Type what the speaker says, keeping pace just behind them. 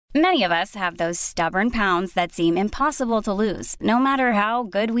Many of us have those stubborn pounds that seem impossible to lose, no matter how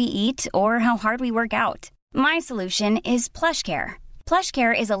good we eat or how hard we work out. My solution is PlushCare.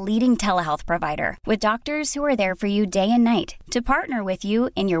 PlushCare is a leading telehealth provider with doctors who are there for you day and night to partner with you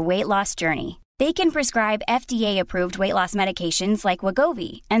in your weight loss journey. They can prescribe FDA-approved weight loss medications like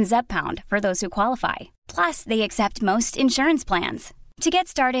Wegovy and Zepbound for those who qualify. Plus, they accept most insurance plans. To get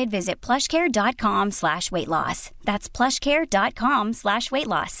started, visit plushcare.com/weightloss. That's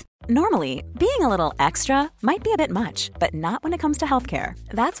plushcare.com/weightloss. Normally, being a little extra might be a bit much, but not when it comes to healthcare.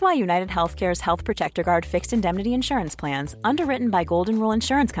 That's why United Healthcare's Health Protector Guard fixed indemnity insurance plans, underwritten by Golden Rule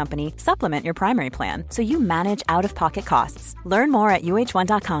Insurance Company, supplement your primary plan so you manage out-of-pocket costs. Learn more at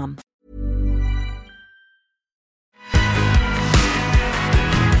uh1.com.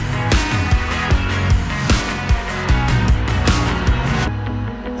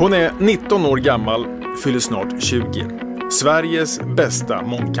 Hon är 19 år gammal, fyller snart 20. Sveriges bästa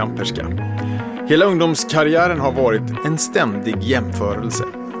mångkamperska. Hela ungdomskarriären har varit en ständig jämförelse.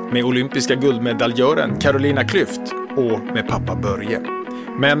 Med olympiska guldmedaljören Carolina Klüft och med pappa Börje.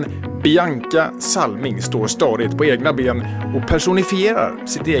 Men Bianca Salming står stadigt på egna ben och personifierar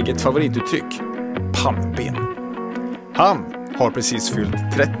sitt eget favorituttryck, pannben. Han har precis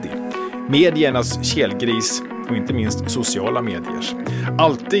fyllt 30. Mediernas kelgris och inte minst sociala mediers.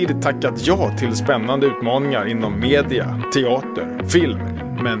 Alltid tackat ja till spännande utmaningar inom media, teater, film,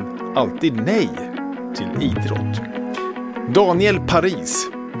 men alltid nej till idrott. Daniel Paris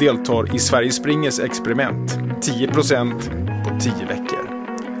deltar i Sverige Springers experiment, 10% på 10 veckor.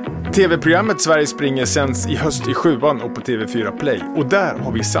 TV-programmet Sverige Springer sänds i höst i 7:an och på TV4 Play, och där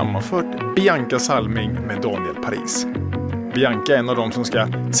har vi sammanfört Bianca Salming med Daniel Paris. Bianca är en av dem som ska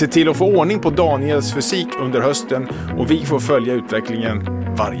se till att få ordning på Daniels fysik under hösten, och vi får följa utvecklingen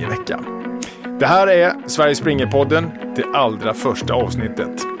varje vecka. Det här är Sverige Springer-podden, det allra första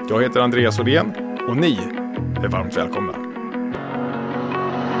avsnittet. Jag heter Andreas Odén och ni är varmt välkomna.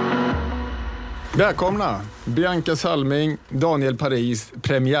 Välkomna Bianca Salming, Daniel Paris,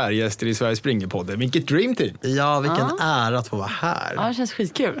 premiärgäster i Sverige Springer-podden. Vilket dream team! Ja, vilken ära att få vara här. Ja, det känns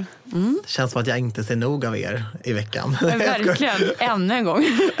skitkul. Det känns som att jag inte ser nog av er i veckan. Verkligen, ännu en gång.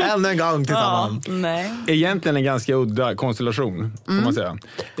 Ännu en gång tillsammans. Ja, nej. Egentligen en ganska udda konstellation, får man säga.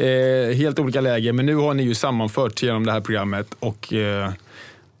 Helt olika läger, men nu har ni ju sammanfört genom det här programmet och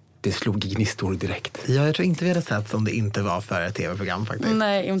det slog gnistor direkt. Ja, jag tror inte vi hade sett om det inte var för ett tv-program faktiskt.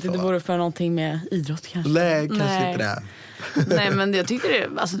 Nej, inte det vore för någonting med idrott kanske. Nej, kanske inte det. Nej, men jag tycker det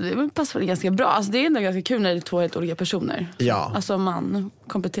passar väl ganska bra. Alltså, det är ändå ganska kul när det är två helt olika personer. Ja. Alltså man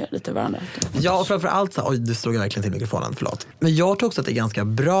kompletterar lite varandra. Ja, och framförallt så, oj, du slog verkligen till mikrofonen, förlåt. Men jag tror också att det är ganska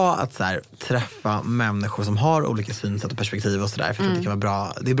bra att så här, träffa människor som har olika synsätt och perspektiv och sådär. För att det kan vara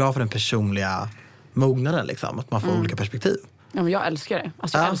bra, det är bra för den personliga mognaden liksom, att man får olika perspektiv. Ja, men jag älskar det.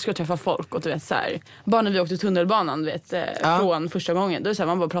 Alltså, jag älskar att träffa folk. Och du vet, så här, bara när vi åkte tunnelbanan, du vet, från första gången, då är det så här,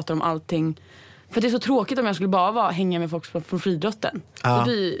 man bara pratar om allting. För det är så tråkigt om jag skulle bara hänga med folk från friidrotten. Då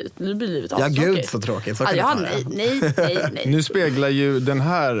blir livet Ja, avstråkigt. gud så tråkigt. Så Nej. Nu speglar ju den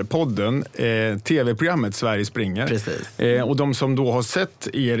här podden tv-programmet Sverige Springer. Precis. Och de som då har sett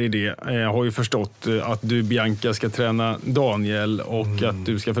er i det har ju förstått att du, Bianca, ska träna Daniel och att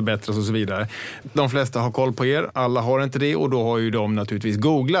du ska förbättras och så vidare. De flesta har koll på er, alla har inte det, och då har ju de naturligtvis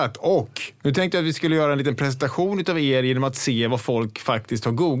googlat. Och nu tänkte jag att vi skulle göra en liten presentation utav er genom att se vad folk faktiskt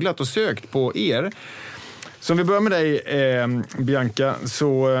har googlat och sökt på er. Så om vi börjar med dig, Bianca,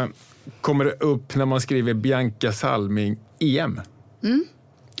 så kommer det upp när man skriver Bianca Salming EM.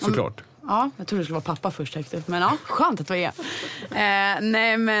 Såklart. Ja, jag trodde det skulle vara pappa först högt upp. Men ja, skönt att det var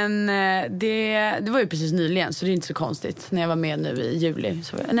nej, men det var ju precis nyligen, så det är inte så konstigt. När jag var med nu i juli,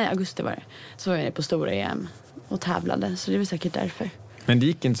 augusti var det. Så var jag på stora EM och tävlade, så det var säkert därför. Men det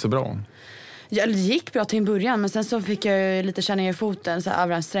gick inte så bra. Ja, det gick bra till en början, men sen så fick jag lite känningar i foten, så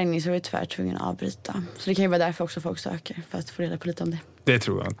överansträngning, så jag var tyvärr tvungen att avbryta. Så det kan ju vara därför också folk söker, för att få reda på lite om det. Det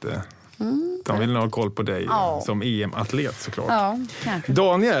tror jag inte. De vill nog ha koll på dig som EM-atlet såklart. Ja, kanske.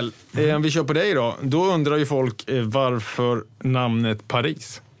 Daniel, om vi kör på dig då undrar ju folk varför namnet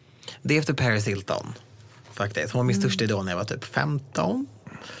Paris. Det är efter Paris Hilton faktiskt. Hon var min största idol när jag var typ 15.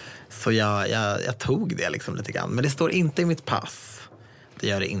 Så jag tog det liksom lite grann. Men det står inte i mitt pass. Det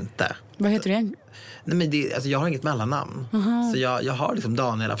gör det inte. Vad heter det? Nej, men alltså, jag har inget mellannamn. Så jag har liksom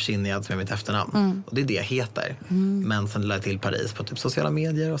Daniel Afshiniad som är mitt efternamn. Och det är det jag heter. Men sen lade jag till Paris på typ sociala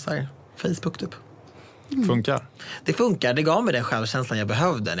medier och så här, Facebook typ. Funkar? Det funkar. Det gav mig den självkänslan jag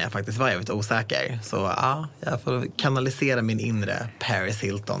behövde när jag faktiskt var jävligt osäker. Så ja, jag får kanalisera min inre Paris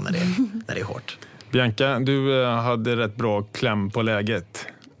Hilton när det är hårt. Bianca, du hade rätt bra kläm på läget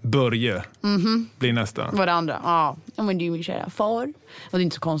Börje blir nästa. Vad det andra? Ja, men det är ju min kära far. Och det är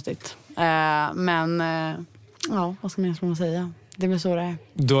inte så konstigt. Men vad ska man säga? Det är väl så det är.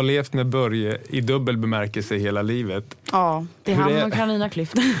 Du har levt med Börje i dubbel bemärkelse hela livet. Ja, det är han och Carolina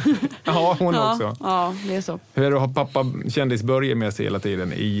Klüft. Ja, hon också. Ja, det är så. Hur är det att ha pappa kändis Börje med sig hela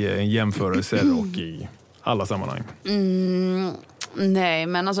tiden i jämförelser och i alla sammanhang? Nej,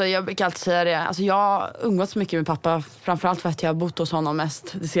 men alltså, jag brukar alltid säga det. Alltså, jag har umgåtts mycket med pappa. Framförallt för att jag har bott hos honom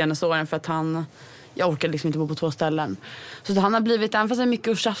mest de senaste åren. För att jag orkar liksom inte bo på 2 ställen. Så han har blivit, även fast det är mycket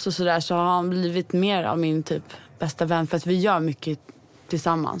och tjafs och sådär, så har han blivit mer av min typ bästa vän. För att vi gör mycket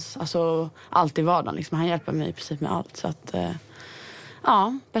tillsammans. Alltså allt i vardagen liksom. Han hjälper mig i princip med allt. Så att,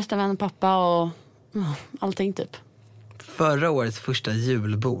 bästa vän och pappa och allting typ. Förra årets första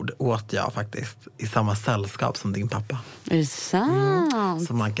julbord åt jag faktiskt i samma sällskap som din pappa. Är det sant?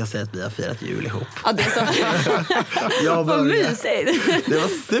 Så man kan säga att vi har firat jul ihop. Ja, det är så. Vad mysigt. Det var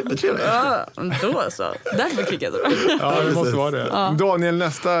supertrevligt. Ja, då så. Därför klickade du. Ja, det måste vara det. Ja. Daniel,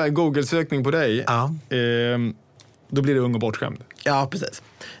 nästa Google-sökning på dig. Ja. Då blir det Ung och bortskämd. Ja, precis.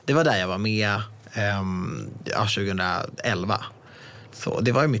 Det var där jag var med 2011. Så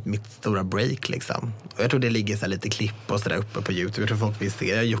det var ju mitt stora break liksom. Och jag tror det ligger så här lite klipp och så där uppe på YouTube. Jag tror folk vill se.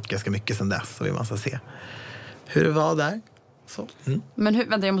 Jag har gjort ganska mycket sedan dess så vill man se hur det var där. Så. Men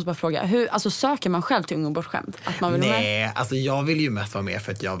vänta, jag måste bara fråga. Alltså söker man själv till Ung och bortskämd? Att man vill Nej, alltså jag vill ju mest vara med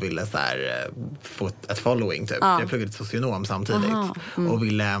för att jag ville så här, få ett following typ. Jag pluggade socionom samtidigt. Och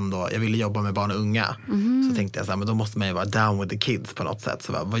jag ville jobba med barn och unga. Så tänkte jag så här, men då måste man ju vara down with the kids på något sätt.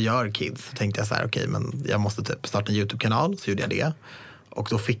 Så vad gör kids? Så tänkte jag så här, okej, men jag måste typ starta en YouTube-kanal. Så gjorde jag det. Och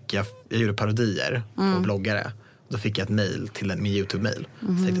då fick jag gjorde parodier på bloggare. Då fick jag ett mejl till min YouTube-mail. Så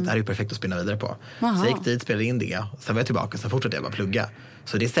jag tänkte att det här är ju perfekt att spinna vidare på. Så jag gick dit, spelade in det. Sen var jag tillbaka, så fortsatte jag bara plugga.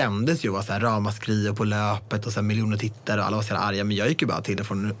 Så det sändes ju, var så här ramaskri på löpet och så här miljoner tittare och alla var så här arga. Men jag gick ju bara till det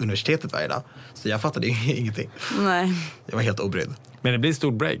från universitetet varje dag. Så jag fattade ingenting. Nej. Jag var helt obrydd. Men det blir ett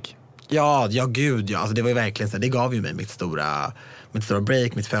stort break. Ja, gud ja. Alltså det var ju verkligen så här, det gav ju mig mitt stora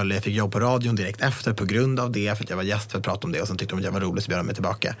break, mitt följe. Jag fick jobb på radion direkt efter på grund av det. För att jag var gäst för att prata om det. Och sen tyckte de att jag var rolig så bjöd de mig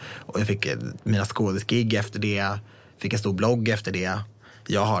tillbaka. Och jag fick mina skådesgig efter det. Fick en stor blogg efter det.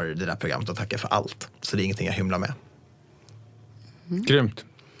 Jag har det där programmet att tacka för allt. Så det är ingenting jag hymlar med. Grymt.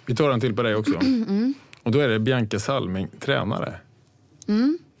 Vi tar en till på dig också. Och då är det Bianca Salming, tränare.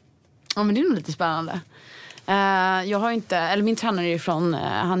 Ja, men det är nog lite spännande. Jag har inte, eller min tränare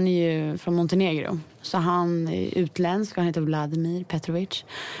är han är ju från Montenegro. Så han är utländsk, han heter Vladimir Petrovic.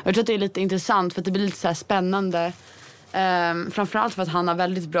 Jag tror att det är lite intressant för att det blir lite så här spännande. Framförallt för att han har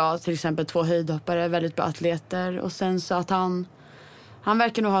väldigt bra, till exempel 2 höjdhoppare, väldigt bra atleter. Och sen så att han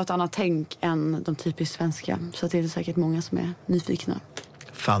verkar nog ha ett annat tänk än de typiskt svenska. Så att det är säkert många som är nyfikna.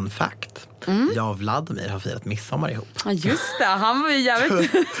 Fun fact. Jag och Vladimir har firat midsommar ihop. Ja, just det. Han var ju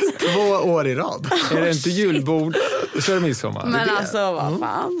jävligt... 2 år i rad. Är det inte julbord så är det midsommar. Men alltså, vad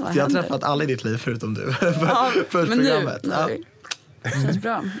fan, vad jag har händer? träffat alla i ditt liv förutom du. För men programmet. Nu. Känns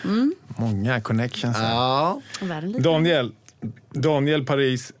bra. Många connections här. Ja. Daniel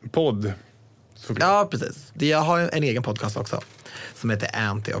Paris podd. Ja, precis. Jag har en egen podcast också som heter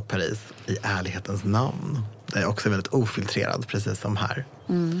Anty och Paris i ärlighetens namn. Det är också väldigt ofiltrerad, precis som här.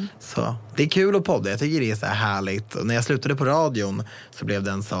 Så det är kul att podda. Jag tycker det är så här härligt. Och när jag slutade på radion så blev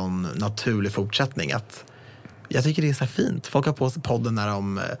det en sån naturlig fortsättning att jag tycker det är så här fint. Folk har på sig podden när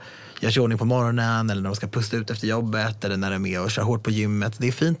de gör sig ordning på morgonen eller när de ska pusta ut efter jobbet eller när de är med och kör hårt på gymmet. Det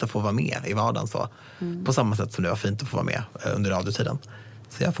är fint att få vara med i vardagen så. På samma sätt som det var fint att få vara med under radiotiden.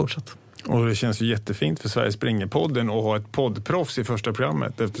 Så jag har fortsatt. Och det känns ju jättefint för Sverige Springer-podden att ha ett poddproffs i första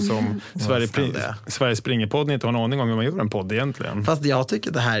programmet eftersom Sverige Springer-podden inte har en aning om hur man gör en podd egentligen. Fast jag tycker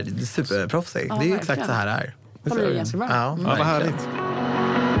att det här är superproffsigt. Ja, det är ju exakt så här det är. Det är ganska bra. Ja, vad härligt.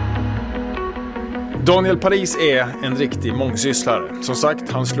 Daniel Paris är en riktig mångsysslare. Som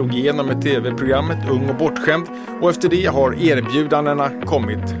sagt, han slog igenom med tv-programmet Ung och bortskämd och efter det har erbjudandena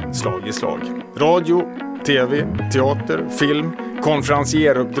kommit slag i slag. Radio, tv, teater, film,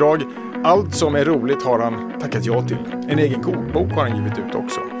 konferencieruppdrag. Allt som är roligt har han tackat ja till. En egen kokbok har han givit ut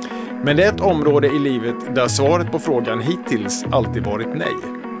också. Men det är ett område i livet där svaret på frågan hittills alltid varit nej.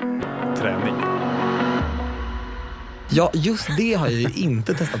 Träning. Ja, just det har jag ju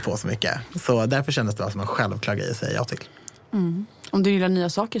inte testat på så mycket. Så därför kändes det som en självklar grej att säga ja till. Om du gillar nya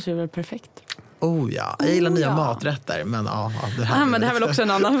saker så är det väl perfekt. Ja, jag gillar nya maträtter. Men det här, men det här är väl också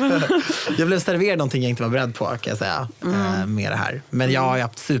en annan. Jag blev serverad någonting jag inte var beredd på, kan jag säga, med det här. Men jag har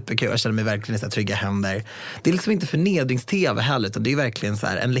haft superkul, jag känner mig verkligen i så här trygga händer. Det är liksom inte förnedrings-tv heller, utan det är verkligen så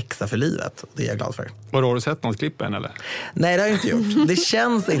här en läxa för livet. Det är jag glad för. Har du sett något klipp än eller? Nej, det har jag inte gjort. Det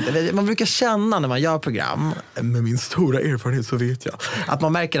känns inte. Man brukar känna när man gör program, med min stora erfarenhet så vet jag, att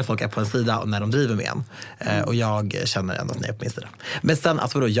man märker att folk är på en sida och när de driver med en. Och jag känner ändå att ni är på min sida. Men sen,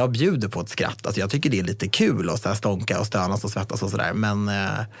 alltså då, jag bjuder på ett skratt. Alltså jag tycker det är lite kul att så här stånka och stönas och svettas och sådär. Men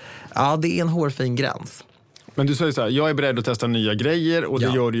det är en hårfin gräns. Men du säger så här, jag är beredd att testa nya grejer och det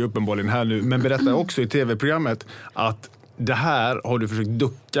gör du ju uppenbarligen här nu. Men berätta också i tv-programmet att det här har du försökt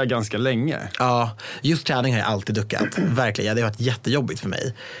ducka ganska länge. Ja, just träning har jag alltid duckat. Verkligen, det har varit jättejobbigt för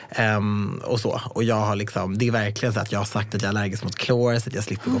mig. Och så. Och jag har liksom, det är verkligen så att jag har sagt att jag är allergisk mot klor, så att jag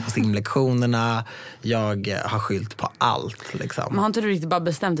slipper gå på simlektionerna. Jag har skyllt på allt liksom. Men har inte du riktigt bara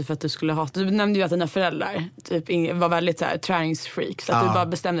bestämt dig för att du skulle hata? Du nämnde ju att dina föräldrar typ var väldigt så här träningsfreak. Så att du bara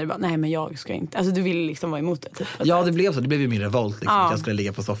bestämde dig bara, nej men jag ska inte. Alltså du ville liksom vara emot det typ. Ja, det blev så. Det blev ju min revolt liksom, att jag skulle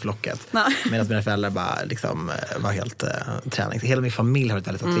ligga på sofflocket. Medan mina föräldrar bara liksom var helt träning. Hela min familj har varit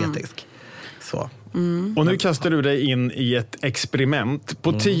väldigt atletisk. Så. Och nu kastar du dig in i ett experiment.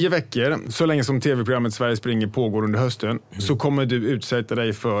 På 10 veckor, så länge som tv-programmet Sverige springer pågår under hösten, så kommer du utsätta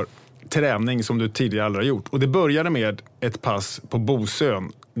dig för träning som du tidigare aldrig har gjort. Och det började med ett pass på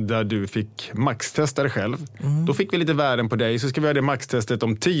Bosön där du fick maxtesta dig själv. Då fick vi lite värden på dig, så ska vi göra det maxtestet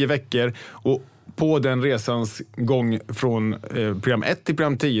om 10 veckor. Och på den resans gång från program 1 till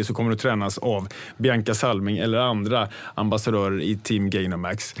program 10 så kommer du tränas av Bianca Salming eller andra ambassadörer i Team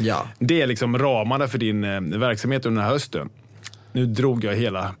Gainomax. Ja. Det är liksom ramarna för din verksamhet under den här hösten. Nu drog jag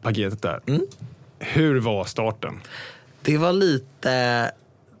hela paketet där. Hur var starten? Det var lite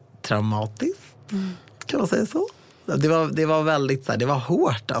traumatiskt, kan man säga så? Det var väldigt så här, det var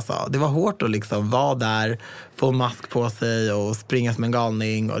hårt alltså. Det var hårt att liksom vara där, få mask på sig och springa som en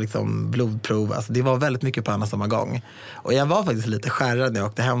galning och liksom blodprov. Alltså det var väldigt mycket på en och samma gång. Och jag var faktiskt lite skärrad när jag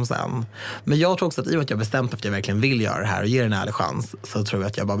åkte hem sen. Men jag tror också att i och med att jag bestämt att jag verkligen vill göra det här och ge den en ärlig chans, så tror jag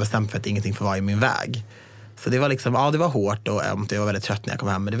att jag bara bestämt för att ingenting får vara i min väg. Så det var liksom, det var hårt och ömt. Jag var väldigt trött när jag kom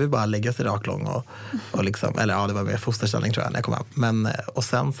hem. Men det var bara att lägga sig raklång och liksom, eller det var mer fosterställning tror jag när jag kom hem. Men, och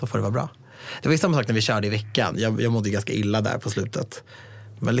sen så får det vara bra. Det var ju samma sak när vi körde i veckan. Jag mådde ganska illa där på slutet.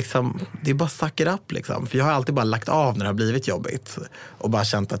 Men liksom, det är bara suck it up liksom. För jag har alltid bara lagt av när det har blivit jobbigt. Och bara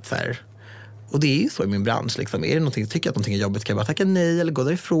känt att så här, och det är ju så i min bransch liksom. Är det någonting, tycker jag att någonting är jobbigt, kan jag bara tacka nej eller gå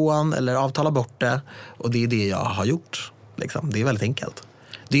därifrån eller avtala bort det. Och det är det jag har gjort liksom. Det är väldigt enkelt.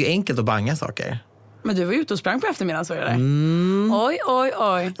 Det är ju enkelt att banga saker. Men du var ute och sprang på eftermiddagen, så är det. Oj.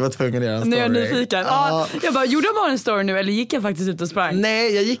 Jag var tvungen att göra en story. Nu är jag nyfiken. Jag bara, gjorde jag bara en story nu eller gick jag faktiskt ut och sprang?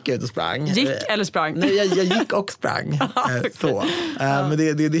 Nej, jag gick ut och sprang. Gick eller sprang? Nej, jag gick och sprang. Okay. Så. Men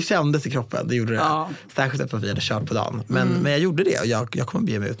det kändes i kroppen, det gjorde det. Särskilt efter att vi hade kört på dagen. Men jag gjorde det och jag kommer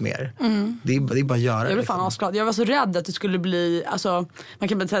bege mig ut mer. Det är bara att göra det. Jag blev fan asglad. Jag var så rädd att det skulle bli, alltså, man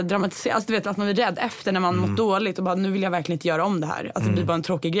kan bara dramatisera, alltså, du vet att man är rädd efter när man mått dåligt och bara, nu vill jag verkligen inte göra om det här. Alltså det blir bara en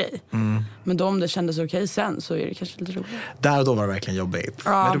tråkig grej. Men då om det kändes okej sen så är det kanske lite roligt. Där och då var det verkligen jobbigt.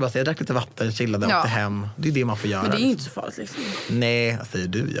 Men jag drack lite vatten, chillade och åkte hem. Det är det man får göra. Men det är inte så farligt liksom. Nej, säger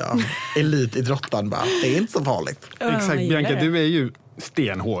du elitidrottaren bara, det är inte så farligt. Exakt, Bianca, du är ju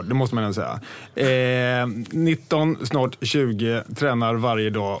stenhård, det måste man ändå säga. 19, snart 20, tränar varje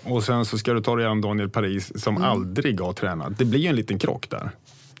dag och sen så ska du ta dig an Daniel Paris som aldrig har tränat. Det blir ju en liten krock där.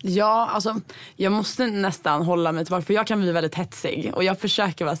 Ja, alltså jag måste nästan hålla mig tillbaka, för jag kan bli väldigt hetsig och jag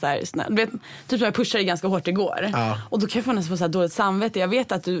försöker vara så här snäll. Vet, typ så jag pushade ganska hårt igår. Och då kan jag få nästan få så här dåligt samvete. Jag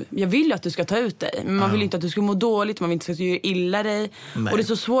vet att jag vill ju att du ska ta ut dig, men man vill inte att du ska må dåligt, man vill inte att du ska göra illa dig. Nej. Och det är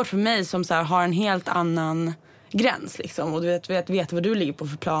så svårt för mig som så här, har en helt annan gräns liksom, och du vet vad du ligger på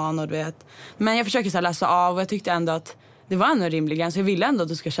för plan och du vet. Men jag försöker så här läsa av och jag tyckte ändå att det var en rimlig gräns. Jag ville ändå att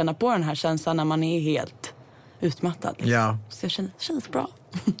du ska känna på den här känslan när man är helt utmattad liksom. Ja. Så jag kändes bra.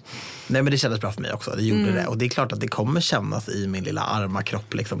 Nej, men det kändes bra för mig också, det gjorde det. Och det är klart att det kommer kännas i min lilla arma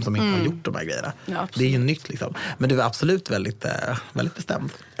kropp liksom, som inte har gjort de här grejerna. Ja, det är ju nytt liksom. Men det var absolut väldigt, väldigt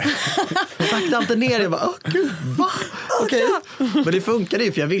bestämt. Sakta inte ner, jag bara, gud, va? Okej. Men det funkade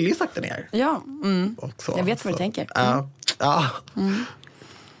ju, för jag ville ju sakta ner. Ja, så, jag vet vad du tänker.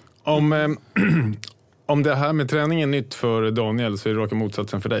 Om det här med träning är nytt för Daniel, så är det raka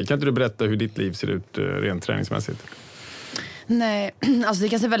motsatsen för dig. Kan inte du berätta hur ditt liv ser ut rent träningsmässigt? Nej, alltså det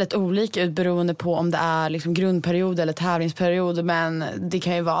kan se väldigt olika ut beroende på om det är liksom grundperiod eller tävlingsperiod. Men det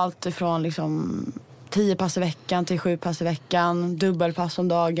kan ju vara allt ifrån liksom 10 pass i veckan till 7 pass i veckan, dubbelpass om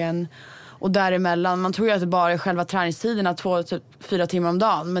dagen. Och däremellan, man tror ju att det bara är själva träningstiderna 2-4 timmar om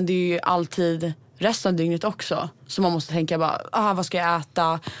dagen. Men det är ju alltid resten av dygnet också. Så man måste tänka bara, vad ska jag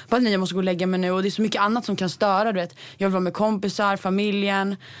äta? Bara, nej, jag måste gå och lägga mig nu. Och det är så mycket annat som kan störa, du vet. Jag vill vara med kompisar,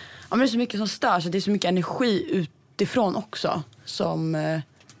 familjen. Ja, men det är så mycket som stör, så det är så mycket energi utifrån också som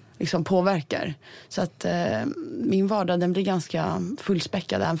liksom påverkar. Så att min vardag, den blir ganska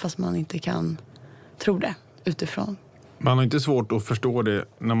fullspäckad även fast man inte kan tro det utifrån. Man har inte svårt att förstå det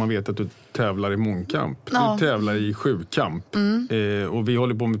när man vet att du tävlar i mångkamp. Ja. Du tävlar i sjukamp. Och vi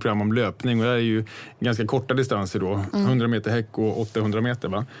håller på med program om löpning. Och det är ju ganska korta distanser då. 100 meter häck och 800 meter,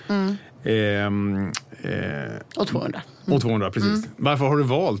 va? Och 200. Och 200, precis. Varför har du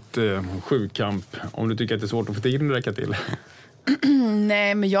valt sjukamp om du tycker att det är svårt att få tiden att räcka till?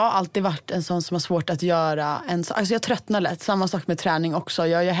 Nej, men jag har alltid varit en sån som har svårt att göra alltså jag tröttnar lätt, samma sak med träning också.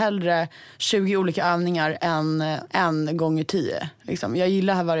 Jag gör hellre 20 olika övningar än 1 gånger 10 liksom. Jag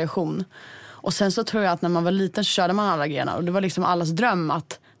gillar här variation. Och sen så tror jag att när man var liten så körde man alla grenar. Och det var liksom allas dröm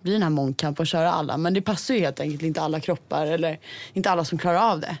att bli den här mångkamp och köra alla. Men det passar ju helt enkelt inte alla kroppar, eller inte alla som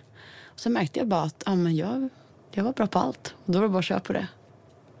klarar av det. Och så märkte jag bara att men jag var bra på allt. Och då var det bara att köra på det.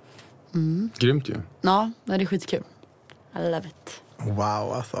 Grymt ju. Ja, det är skitkul. I love it.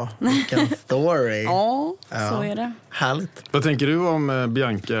 Wow, alltså. Vilken story. Ja, så är det. Härligt. Vad tänker du om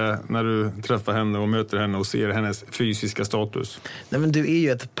Bianca när du träffar henne och möter henne och ser hennes fysiska status? Nej, men du är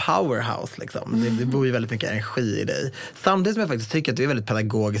ju ett powerhouse liksom. Det bor ju väldigt mycket energi i dig. Samtidigt som jag faktiskt tycker att du är väldigt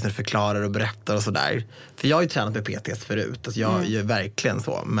pedagogisk när du förklarar och berättar och sådär. För jag har ju tränat med PTS förut. Alltså jag gör verkligen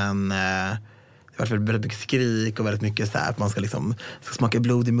så. Men det har varit väldigt mycket skrik och väldigt mycket så här att man ska liksom ska smaka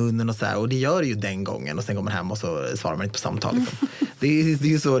blod i munnen och så här. Och det gör det ju den gången. Och sen går man hem och så svarar man inte på samtal liksom. Det är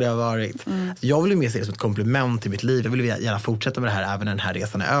ju så det har varit. Så jag vill ju mer se det som ett komplement till mitt liv. Jag vill gärna fortsätta med det här även när den här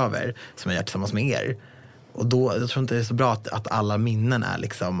resan är över. Som jag gör tillsammans med er. Och då, jag tror inte det är så bra att alla minnen är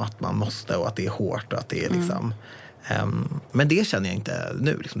liksom att man måste och att det är hårt och att det är liksom men det känner jag inte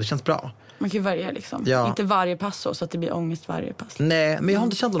nu liksom. Det känns bra. Man kan ju välja liksom. Ja. Inte varje pass så att det blir ångest varje pass. Nej, men jag har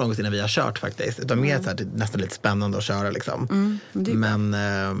inte känt någon ångest innan vi har kört faktiskt. Utan mer så här, det är nästan lite spännande att köra liksom. Men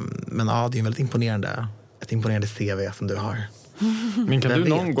ja, det är väldigt imponerande. Ett imponerande CV som du har. Men kan du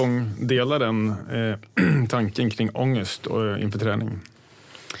någon gång dela den tanken kring ångest och inför träning?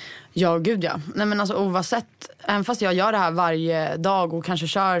 Ja, gud ja. Nej, men alltså oavsett, även fast jag gör det här varje dag och kanske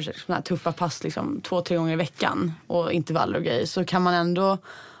kör såna här tuffa pass liksom 2-3 gånger i veckan och intervaller och grejer, så kan man ändå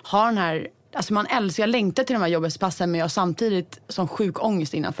ha den här, alltså man älskar, jag längtar till de här jobbetspassen, men jag har samtidigt som sjuk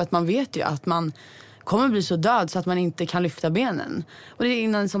ångest innan, för att man vet ju att man kommer bli så död så att man inte kan lyfta benen. Och det är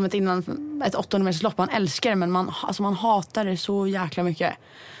innan ett 800 meters lopp, man älskar det, men man hatar det så jäkla mycket.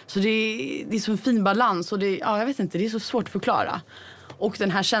 Så det är så en fin balans, och jag vet inte, det är så svårt att förklara. Och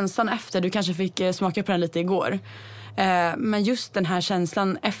den här känslan efter, du kanske fick smaka på den lite igår. Men just den här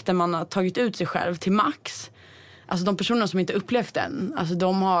känslan efter man har tagit ut sig själv till max. Alltså de personer som inte upplevt den, alltså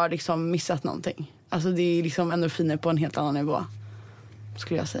de har liksom missat någonting. Alltså det är liksom endorfiner på en helt annan nivå,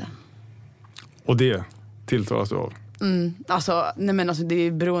 skulle jag säga. Och det tilltalas du av? Alltså det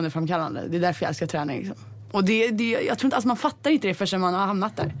är beroendeframkallande. Det är därför jag älskar träning liksom. Och jag tror inte, alltså man fattar inte det förrän man har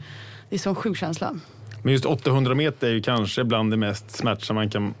hamnat där. Det är sån sjuk känsla. Men just 800 meter är ju kanske bland det mest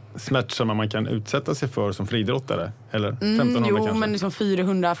smärtsamma man kan utsätta sig för som friidrottare. Eller 1500 jo, kanske. Men liksom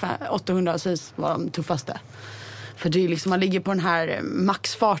 400, 800 var de tuffaste. För det är liksom, man ligger på den här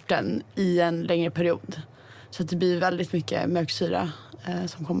maxfarten i en längre period. Så att det blir väldigt mycket mörksyra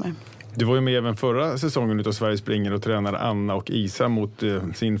som kommer. Du var ju med även förra säsongen utav Sverige springer och tränade Anna och Isa mot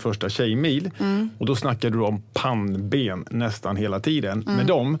sin första tjejmil. Och då snackade du om pannben nästan hela tiden med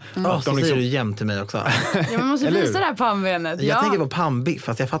dem. Så säger du jämt till mig också. Ja, man måste visa det här pannbenet. Jag tänker på pannbiff,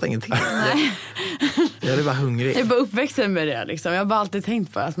 fast jag fattar ingenting. Jag är bara hungrig. Jag är bara uppväxten med det liksom. Jag har bara alltid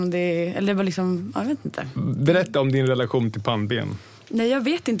tänkt på att det var liksom, jag vet inte. Berätta om din relation till pannben. Nej, jag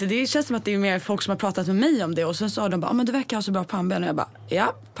vet inte. Det känns som att det är mer folk som har pratat med mig om det. Och sen sa de bara, men du verkar ha så bra pannben. Och jag bara,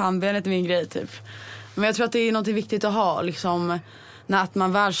 ja, pannbenet är min grej typ. Men jag tror att det är något viktigt att ha liksom, när att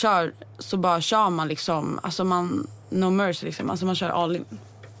man väl kör så bara kör man liksom, alltså no mercy liksom. Alltså man kör all in,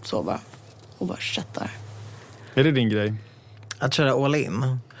 så bara, och bara köttar. Är det din grej? Att köra all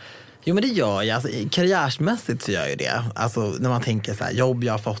in? Jo, men det gör jag. Alltså, karriärsmässigt så gör jag det. Alltså när man tänker så här, jobb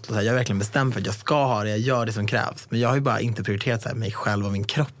jag har fått och så här, jag är verkligen bestämd för att jag ska ha det, jag gör det som krävs. Men jag har ju bara inte prioriterat så här, mig själv och min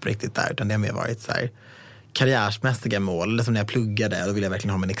kropp riktigt där, utan det har mer varit så här karriärsmässiga mål. Eller som när jag pluggade, då ville jag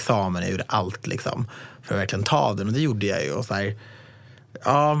verkligen ha min examen, jag gjorde allt liksom för att verkligen ta den, och det gjorde jag ju. Och så här,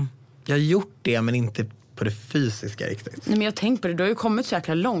 ja, jag har gjort det, men inte på det fysiska riktigt. Nej, men jag tänker på det, du har ju kommit så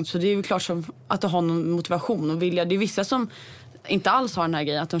jäkla långt, så det är ju klart som att du har någon motivation och vilja. Det är vissa som inte alls har den här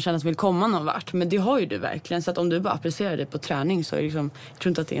grejen att de känner att de vill komma någon vart, men det har ju du verkligen. Så att om du bara applicerar det på träning så är det liksom, jag tror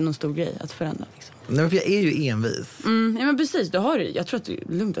inte att det är någon stor grej att förändra liksom. Nej, för jag är ju envis. Ja, men precis, du har det. Jag tror att det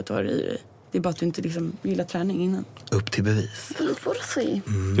är lugnt att du har det i dig. Det är bara att du inte liksom gillar träning innan. Upp till bevis. Vi får se.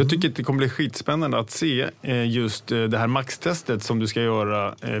 Jag tycker att det kommer bli skitspännande att se just det här maxtestet som du ska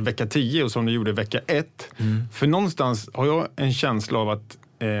göra vecka 10 och som du gjorde vecka 1. För någonstans har jag en känsla av att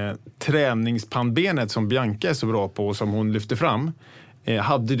träningspannbenet som Bianca är så bra på och som hon lyfter fram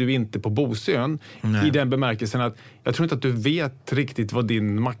hade du inte på Bosön. I den bemärkelsen att jag tror inte att du vet riktigt vad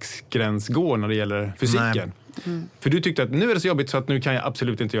din maxgräns går när det gäller fysiken. För du tyckte att nu är det så jobbigt så att nu kan jag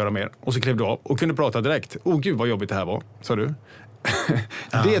absolut inte göra mer. Och så klev du av och kunde prata direkt. Gud vad jobbigt det här var, sa du.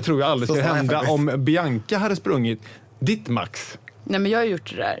 Det tror jag aldrig ska hända om Bianca hade sprungit ditt max. Nej, men jag har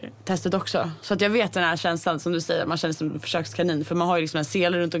gjort det där testet också. Så att jag vet den här känslan som du säger. Man känner som en försökskanin. För man har ju liksom en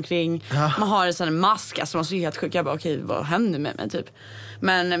sele runt omkring. Man har en sån mask. Alltså man ser helt sjuk. Jag bara okej, vad händer med mig typ?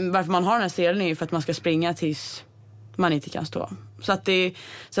 Men varför man har den här selen är ju för att man ska springa tills man inte kan stå. Så att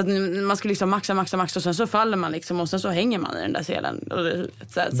man ska liksom maxa och sen så faller man liksom och sen så hänger man i den där selen.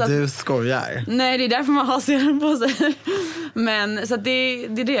 Så du skojar. Nej, det är därför man har selen på sig. Men så att det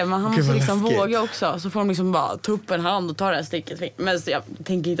är det. Man måste liksom våga också. Så får de liksom bara ta upp en hand och ta det här sticket. Men jag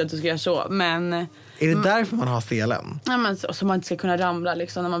tänker inte att du ska göra så. Men är det därför man har selen? Ja, men så man inte ska kunna ramla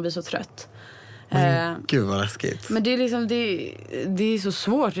liksom när man blir så trött. Gud vad läskigt. Men det är liksom det är så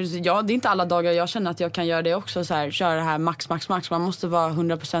svårt. Ja, det är inte alla dagar jag känner att jag kan göra det också så här, köra det här max. Man måste vara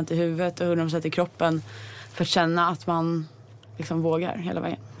 100% i huvudet och 100% i kroppen för att känna att man liksom vågar hela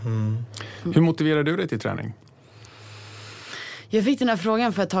vägen. Hur motiverar du dig till träning? Jag fick den här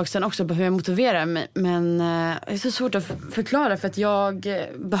frågan för ett tag sedan också på hur jag motiverar mig. Men det är så svårt att förklara för att jag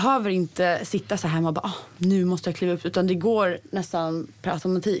behöver inte sitta så här och bara nu måste jag kliva upp. Utan det går nästan per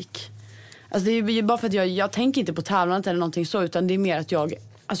automatik. Alltså det är ju bara för att jag tänker inte på tävlandet eller någonting så. Utan det är mer att jag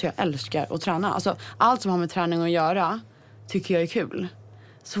älskar att träna. Alltså allt som har med träning att göra tycker jag är kul.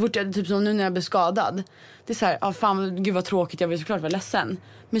 Så fort jag, typ som nu när jag blir skadad. Det är så här, fan gud vad tråkigt, jag vill såklart vara ledsen.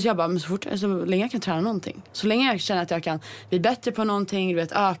 Men så jag bara, men så länge jag kan träna någonting. Så länge jag känner att jag kan bli bättre på någonting, du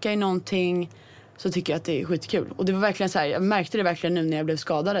vet, öka i någonting. Så tycker jag att det är skitkul. Och det var verkligen så här, jag märkte det verkligen nu när jag blev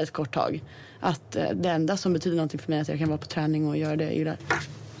skadad ett kort tag. Att det enda som betyder någonting för mig är att jag kan vara på träning och göra det jag gillar.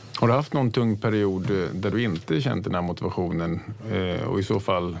 Har du haft någon tung period där du inte känt den här motivationen? Och i så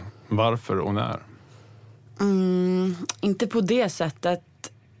fall, varför och när? Inte på det sättet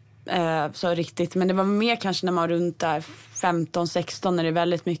så riktigt. Men det var mer kanske när man var runt där 15-16 när det är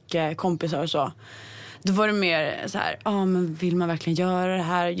väldigt mycket kompisar och så. Då var det mer så här, men vill man verkligen göra det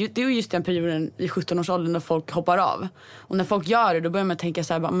här? Det är ju just den perioden i 17-årsåldern när folk hoppar av. Och när folk gör det, då börjar man tänka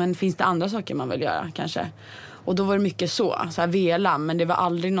så här, men finns det andra saker man vill göra kanske? Och då var det mycket så här vela, men det var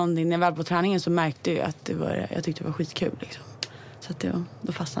aldrig någonting. När jag var på träningen så märkte jag att jag tyckte det var skitkul liksom. Så att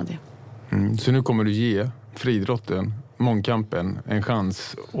då fastnade det. Så nu kommer du ge friidrotten, mångkampen, en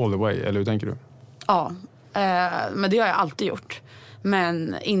chans all the way, eller hur tänker du? Ja, men det har jag alltid gjort.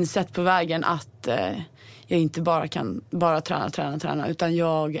 Men insett på vägen att jag inte bara kan träna. Utan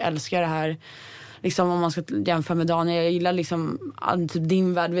jag älskar det här. Liksom om man ska jämföra med Daniel. Jag gillar liksom typ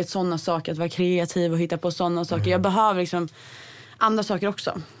din värld, vet, sådana saker. Att vara kreativ och hitta på sådana saker. Jag behöver liksom andra saker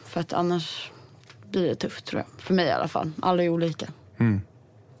också. För att annars blir det tufft, tror jag. För mig i alla fall. Alla är olika.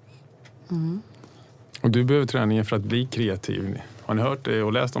 Och du behöver träningen för att bli kreativ. Har ni hört det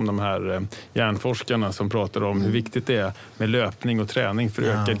och läst om de här hjärnforskarna som pratar om hur viktigt det är med löpning och träning för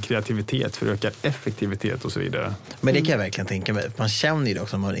ökad kreativitet, för ökad effektivitet och så vidare? Men det kan jag verkligen tänka mig. Man känner ju det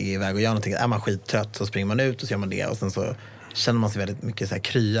också när man är iväg och gör någonting. Är man skittrött så springer man ut och så gör man det. Och sen så känner man sig väldigt mycket så här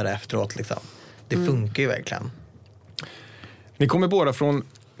kryare efteråt. Liksom. Det funkar ju verkligen. Ni kommer båda från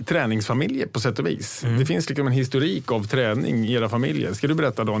träningsfamiljer på sätt och vis. Det finns liksom en historik av träning i era familjer. Ska du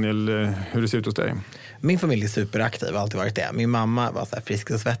berätta, Daniel, hur det ser ut hos dig? Min familj är superaktiv, har alltid varit det. Min mamma var så här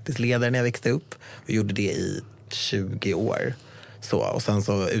frisk och svettisledare när jag växte upp och gjorde det i 20 år. Så, och sen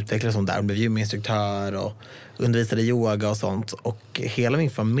så utvecklades hon där och blev gyminstruktör och undervisade yoga och sånt. Och hela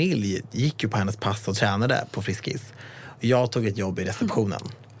min familj gick ju på hennes pass och tränade på Friskis. Jag tog ett jobb i receptionen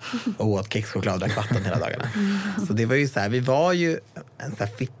och åt kexchoklad och drack vatten hela dagarna. Så det var ju så här, vi var ju en så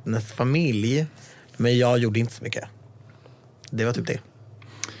här fitnessfamilj, men jag gjorde inte så mycket. Det var typ det.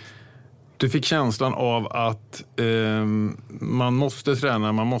 Du fick känslan av att man måste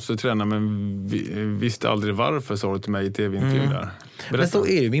träna, men visste aldrig varför, sa du till mig i tv-intervjun där. Berätta. Men så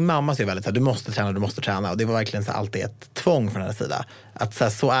är det. Min mamma säger väldigt så här, du måste träna. Och det var verkligen så här, alltid ett tvång från hennes sida.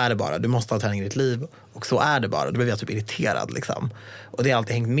 Att så är det bara, du måste ha träning i ditt liv. Och så är det bara, då blev jag typ irriterad liksom. Och det har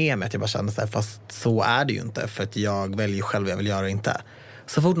alltid hängt med mig att jag bara kände så här, fast så är det ju inte. För att jag väljer själv vad jag vill göra och inte.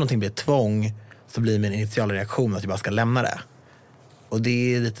 Så fort någonting blir ett tvång så blir min initiala reaktion att jag bara ska lämna det. Och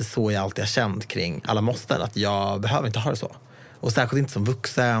det är lite så jag alltid har känt kring alla måsten, att jag behöver inte ha det så. Och särskilt inte som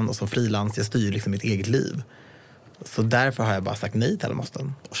vuxen och som frilans, jag styr liksom mitt eget liv. Så därför har jag bara sagt nej till alla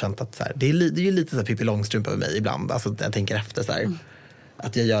måsten. Och känt att så här, det är ju lite så här Pippi Långstrump över mig ibland. Alltså jag tänker efter så här,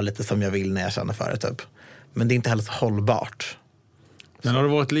 att jag gör lite som jag vill när jag känner för det typ. Men det är inte heller så hållbart. Men har det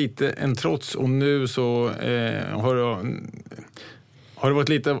varit lite en trots och nu så har det varit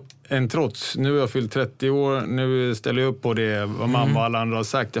lite en trots. Nu har jag fyllt 30 år, nu ställer jag upp på det vad mamma och alla andra har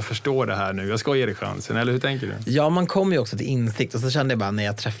sagt. Jag förstår det här nu, jag ska ge dig chansen. Eller hur tänker du? Ja, man kommer ju också till insikt. Och så kände jag bara när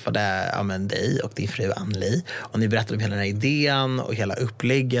jag träffade dig och din fru Anneli. Och ni berättade om hela den här idén och hela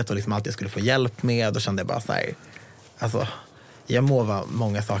upplägget och liksom allt jag skulle få hjälp med. Då kände jag bara så här, alltså, jag må vara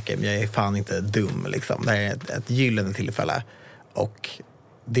många saker men jag är fan inte dum liksom. Det här är ett gyllene tillfälle. Och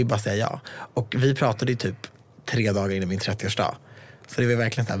det är bara att säga ja. Och vi pratade ju typ 3 dagar innan min 30-årsdag. Så det var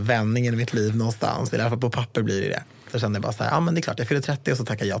verkligen så här vändningen i mitt liv någonstans. I alla fall på papper blir det. Så kände jag bara så här, ja men det är klart, jag fyller 30 och så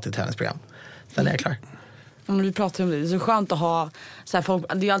tackar jag till träningsprogram. Sen är jag klar. Vi pratar om det. Det är så skönt att ha så här, folk,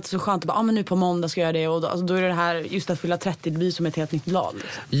 det är alltid så skönt att bara, men nu på måndag ska jag göra det. Och då är det här, just att fylla 30, det blir som ett helt nytt blad.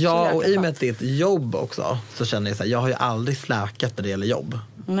 Liksom. Ja, och i och med att det är ett jobb också så känner jag så här, jag har ju aldrig släkat när det gäller jobb.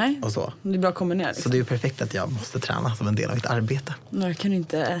 Nej, och så. Det är bra kombinera. Liksom. Så det är ju perfekt att jag måste träna som en del av mitt arbete. Nej,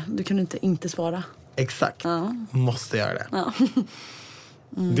 du kan inte svara. Exakt, måste göra det. Ja.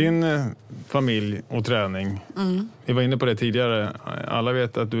 Din familj och träning, vi var inne på det tidigare, alla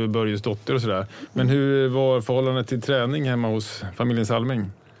vet att du är Börjes dotter och sådär. Men hur var förhållandet till träning hemma hos familjen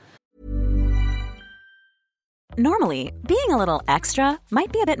Salming? Normally, being a little extra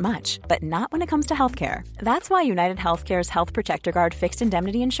might be a bit much, but not when it comes to healthcare. That's why United Healthcare's Health Protector Guard fixed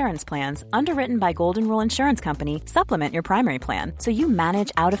indemnity insurance plans, underwritten by Golden Rule Insurance Company, supplement your primary plan so you manage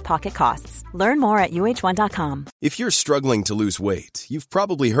out-of-pocket costs. Learn more at uh1.com. If you're struggling to lose weight, you've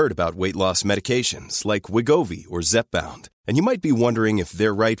probably heard about weight loss medications like Wegovy or Zepbound, and you might be wondering if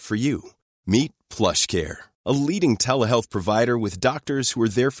they're right for you. Meet PlushCare, a leading telehealth provider with doctors who are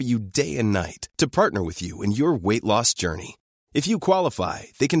there for you day and night to partner with you in your weight loss journey. If you qualify,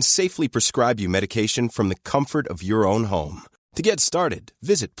 they can safely prescribe you medication from the comfort of your own home. To get started,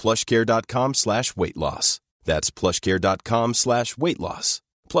 visit plushcare.com/weightloss. That's plushcare.com/weightloss.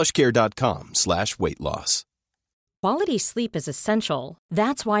 plushcare.com/weightloss. Quality sleep is essential.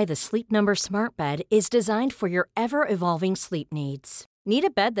 That's why the Sleep Number Smart Bed is designed for your ever-evolving sleep needs. Need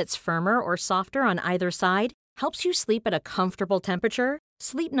a bed that's firmer or softer on either side? Helps you sleep at a comfortable temperature?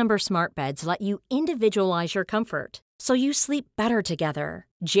 Sleep Number Smart Beds let you individualize your comfort, so you sleep better together.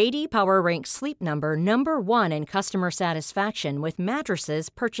 JD Power ranks Sleep Number #1 in customer satisfaction with mattresses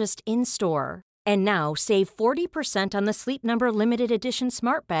purchased in-store. And now, save 40% on the Sleep Number Limited Edition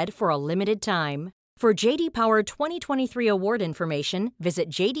Smart Bed for a limited time. For JD Power 2023 award information,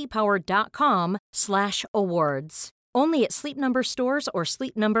 visit jdpower.com/awards. Only at Sleep Number stores or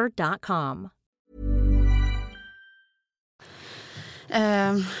sleepnumber.com.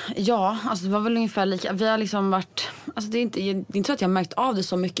 Ja, alltså det var väl ungefär lika. Vi har liksom varit, alltså det är inte så att jag har märkt av det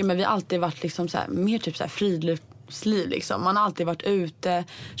så mycket, men vi har alltid varit liksom så här, mer typ så här friluftsliv liksom. Man har alltid varit ute,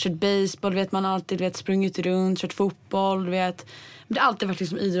 kört baseball, vet man har alltid sprungit runt, kört fotboll, vet. Det har alltid varit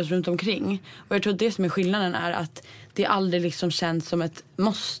liksom idrott runt omkring. Och jag tror att det som är skillnaden är att det aldrig liksom känns som ett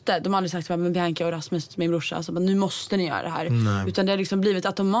måste. De har aldrig sagt med Bianca och Rasmus, min brorsa, alltså, nu måste ni göra det här. Nej. Utan det har liksom blivit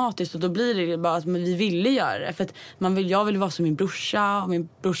automatiskt, och då blir det bara att vi ville göra det. För att jag vill vara som min brorsa, och min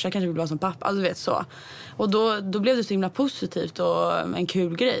brorsa kanske vill vara som pappa, alltså vet så. Och då blev det så himla positivt och en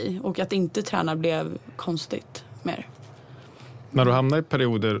kul grej. Och att inte träna blev konstigt mer. När du hamnar i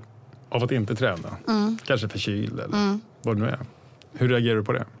perioder av att inte träna, kanske förkyld eller vad det nu är, hur reagerar du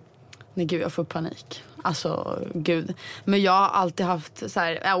på det? Nej gud, jag får panik. Alltså gud. Men jag har alltid haft så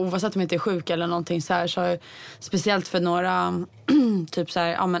här, oavsett om jag inte är sjuk eller någonting så här, så har jag, speciellt för några typ så här,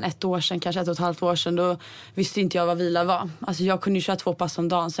 ja men 1 år sedan, kanske 1,5 år sedan, då visste inte jag vad vila var. Alltså jag kunde ju köra 2 pass om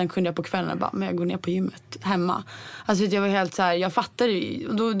dagen, sen kunde jag på kvällen bara, men jag går ner på gymmet hemma. Alltså jag var helt så här, jag fattar ju,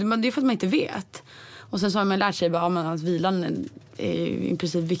 och då, det är för att man inte vet. Och sen så har man lärt sig bara, men att vilan är i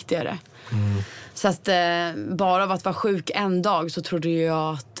princip viktigare. Så att bara av att vara sjuk en dag så trodde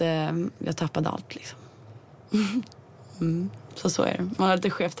jag att jag tappade allt liksom. Så är det. Man har lite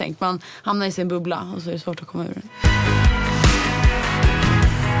skevt tänkt. Man hamnar i sin bubbla och så är det svårt att komma ur den.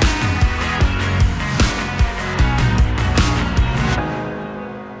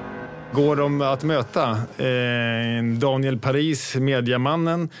 Går de att möta Daniel Paris,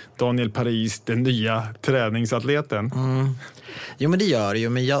 mediamannen, Daniel Paris, den nya träningsatleten? Jo men det gör det ju.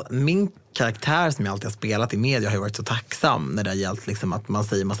 Men min karaktär som jag alltid har spelat i media har ju varit så tacksam när det har gällt liksom att man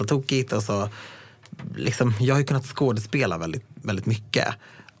säger massa tokigt. Och så, liksom, jag har ju kunnat skådespela väldigt, väldigt mycket.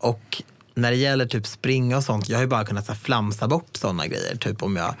 Och när det gäller typ springa och sånt, jag har ju bara kunnat så här, flamsa bort sådana grejer. Typ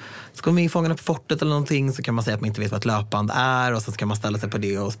om jag ska med i Fångarna på fortet eller någonting, så kan man säga att man inte vet vad ett löpband är, och så ska man ställa sig på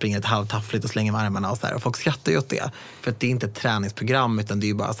det och springa ett halvtaffligt och slänga med armarna och så här. Och folk skrattar ju åt det, för att det är inte ett träningsprogram, utan det är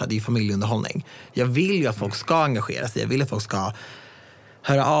ju bara så här, det är familjeunderhållning. Jag vill ju att folk ska engagera sig, jag vill att folk ska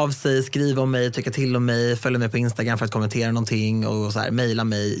höra av sig, skriva om mig, tycka till om mig, följa mig på Instagram för att kommentera någonting och så här, mejla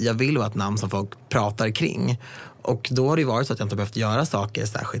mig. Jag vill vara ett namn som folk pratar kring. Och då har det varit så att jag inte behövt göra saker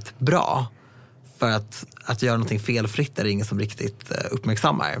särskilt bra. För att göra någonting felfritt är det ingen som riktigt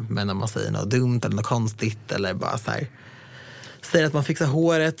uppmärksammar. Men när man säger något dumt eller något konstigt, eller bara så här, säger att man fixar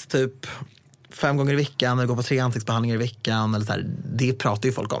håret typ 5 gånger i veckan, eller går på 3 ansiktsbehandlingar i veckan, eller så här, det pratar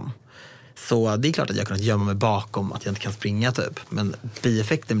ju folk om. Så det är klart att jag kunnat gömma mig bakom att jag inte kan springa typ. Men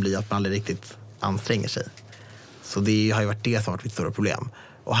bieffekten blir att man aldrig riktigt anstränger sig. Så det har ju varit det som har varit mitt stora problem.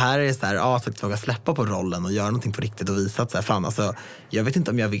 Och här är det så här, så att våga släppa på rollen och göra någonting på riktigt och visa att så här, fan alltså, jag vet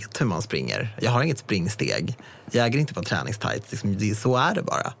inte om jag vet hur man springer. Jag har inget springsteg. Jag äger inte på träningstights. Liksom, så är det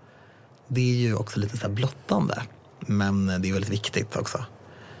bara. Det är ju också lite så här blottande. Men det är väldigt viktigt också.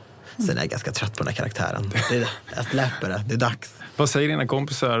 Sen är jag ganska trött på den här karaktären. Jag släpper det, det är dags. Vad säger dina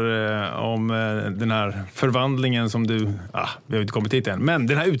kompisar om den här förvandlingen som du, vi har inte kommit hit än, men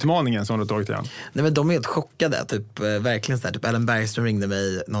den här utmaningen som du har tagit igen? Nej, men de är helt chockade, typ, verkligen så här, typ Ellen Bergström ringde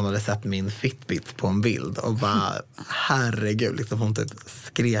mig, någon hade sett min Fitbit på en bild och bara, herregud, liksom, hon typ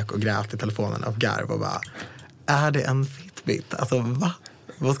skrek och grät i telefonen av garv och bara, är det en Fitbit? Alltså va?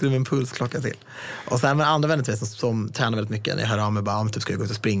 Vad skulle min pulsklocka till? Och sen med andra vänner som tränar väldigt mycket, när jag hör av mig bara om typ ska jag gå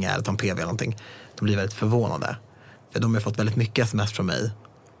ut och springa eller ta en PV eller någonting, de blir väldigt förvånade. För de har fått väldigt mycket sms från mig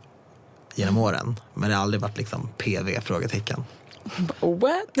genom åren, men det har aldrig varit liksom PV-frågetecken.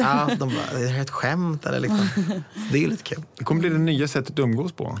 What? Ja, de bara, det är ett skämt eller liksom. Det är ju lite kul. Det kommer bli det nya sättet att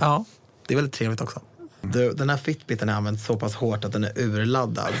umgås på. Ja, det är väldigt trevligt också. Den här Fitbiten är använt så pass hårt att den är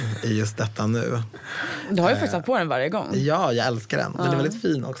urladdad i just detta nu. Du har ju faktiskt haft på den varje gång. Ja, jag älskar den. Den är väldigt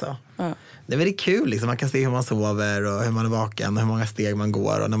fin också. Det är väldigt kul, liksom. Man kan se hur man sover och hur man är vaken och hur många steg man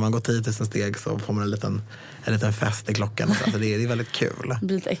går. Och när man går 10 000 steg så får man en liten fest i klockan. Och så det är väldigt kul. Det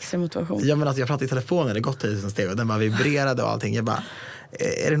blir lite extra motivation. Ja, men alltså, jag pratade i telefonen, det gått 10 000 steg och den bara vibrerade och allting. Jag bara,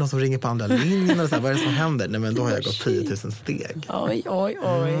 är det någon som ringer på andra linjen eller så här, vad är det som händer? Nej, men då har jag gått 10 000 steg. Oj.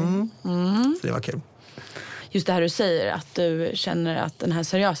 Så det var kul. Just det här du säger, att du känner att den här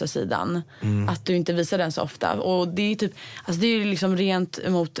seriösa sidan, att du inte visar den så ofta. Och det är typ, alltså det är liksom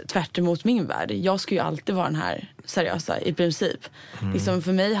tvärt emot min värld. Jag ska ju alltid vara den här seriösa i princip. Liksom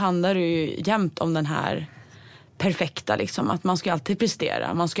för mig handlar det ju jämt om den här perfekta liksom, att man ska alltid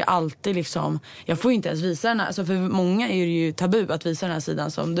prestera. Man ska alltid liksom, jag får inte ens visa den här, alltså för många är det ju tabu att visa den här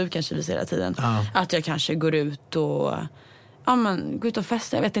sidan som du kanske visar hela tiden. Att jag kanske går ut och gå ut och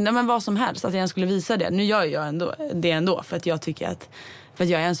festa, jag vet inte, men vad som helst, att jag skulle visa det. Nu gör jag ändå för att jag tycker att, för att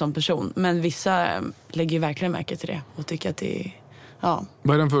jag är en sån person, men vissa lägger ju verkligen märke till det och tycker att det är,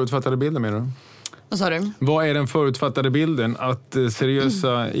 Vad är den förutfattade bilden med då? Vad sa du? Vad är den förutfattade bilden att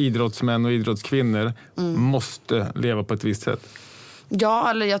seriösa idrottsmän och idrottskvinnor måste leva på ett visst sätt? Ja,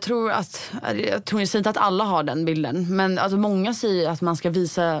 eller jag tror inte att alla har den bilden. Men alltså, många säger att man ska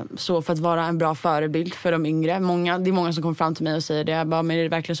visa så för att vara en bra förebild för de yngre. Det är många som kommer fram till mig och säger det. Jag bara, men är det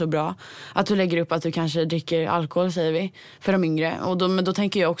verkligen så bra? Att du lägger upp att du kanske dricker alkohol, säger vi, för de yngre. Men då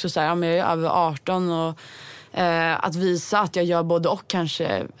tänker jag också så här, men jag är över 18 och att visa att jag gör både och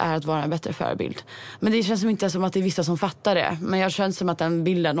kanske är att vara en bättre förebild. Men det känns inte som att det är vissa som fattar det. Men jag känner som att den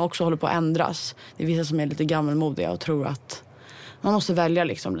bilden också håller på att ändras. Det är vissa som är lite gammalmodiga och tror att man måste välja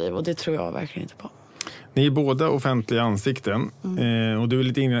liksom liv, och det tror jag verkligen inte på. Ni är båda offentliga ansikten och du är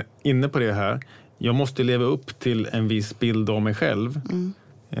lite inne på det här. Jag måste leva upp till en viss bild av mig själv.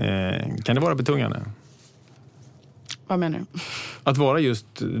 Kan det vara betungande? Vad menar du? Att vara just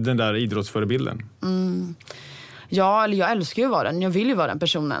den där idrottsförebilden. Ja, eller jag älskar ju att vara den. Jag vill ju vara den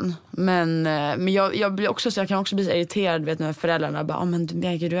personen. Men jag blir också, så jag kan också bli så irriterad, vet, när föräldrarna bara, men du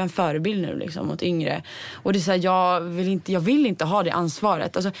är en förebild nu liksom, mot yngre. Och det är så här, jag vill inte ha det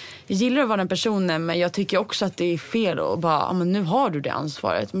ansvaret. Alltså, jag gillar att vara den personen, men jag tycker också att det är fel och bara, men nu har du det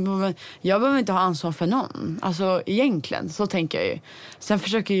ansvaret. Men jag behöver inte ha ansvar för någon. Alltså egentligen, så tänker jag ju. Sen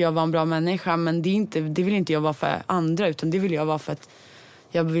försöker jag vara en bra människa, men det vill inte jag vara för andra, utan det vill jag vara för att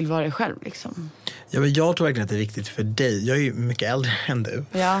jag vill vara det själv liksom. Ja, men jag tror verkligen att det är viktigt för dig. Jag är ju mycket äldre än du.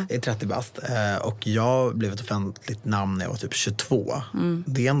 Ja. Jag är 30 bast. Och jag blev ett offentligt namn när jag var typ 22.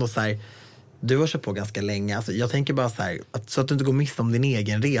 Det är ändå så här, du har kört på ganska länge. Alltså, jag tänker bara så här, så att du inte går miste om din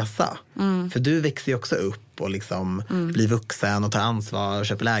egen resa. För du växer ju också upp och liksom blir vuxen och tar ansvar och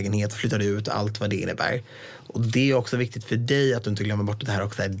köper lägenhet och flyttar ut och allt vad det innebär. Och det är också viktigt för dig att du inte glömmer bort att det här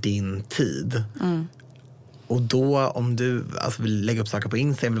också är din tid. Och då om du vill lägga upp saker på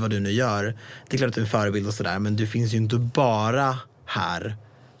Instagram eller vad du nu gör, det är klart att du är en förebild och sådär, men du finns ju inte bara här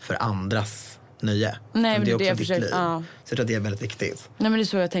för andras nöje. Nej, men det är också jag ditt försöker, liv. ja. Så jag tror att det är väldigt viktigt. Nej, men det är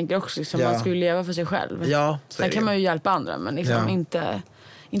så jag tänker också. Liksom. Man ska ju leva för sig själv. Ja, så sen kan man ju hjälpa andra, men liksom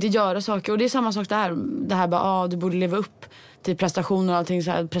inte göra saker. Och det är samma sak där. Det här bara, du borde leva upp till prestationer och allting.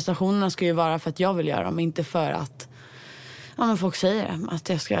 Så här, prestationerna ska ju vara för att jag vill göra dem, inte för att men folk säger det, att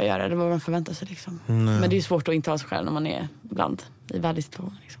jag ska göra det. Vad man förväntar sig liksom. Men det är svårt att intala sig själv när man är ibland i världens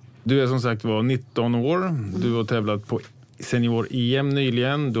situationer. Liksom. Du är som sagt 19 år. Du har tävlat på senior-EM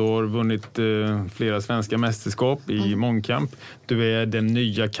nyligen. Du har vunnit flera svenska mästerskap i mångkamp. Du är den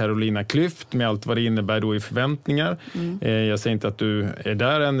nya Carolina Klüft med allt vad det innebär då i förväntningar. Jag säger inte att du är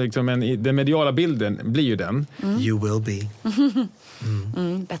där än, liksom, men den mediala bilden blir ju den. You will be.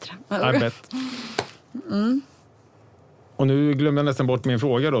 Bättre. I bet. Och nu glömde jag nästan bort min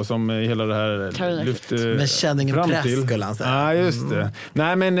fråga då, som hela det här lyfte men känner ingen press skulle han säga. Ja, just det.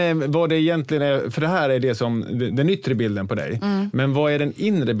 Nej, men vad det egentligen är, för det här är det som den yttre bilden på dig. Men vad är den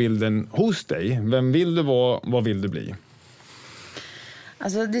inre bilden hos dig? Vem vill du vara? Vad vill du bli?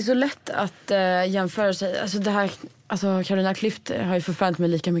 Alltså det är så lätt att jämföra sig. Alltså Carolina Klüft har ju förföljt mig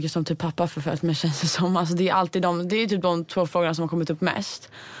lika mycket som typ pappa förföljt mig, känns det som. Alltså det är alltid det är typ de 2 frågorna som har kommit upp mest.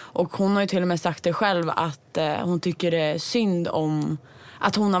 Och hon har ju till och med sagt det själv att hon tycker det är synd om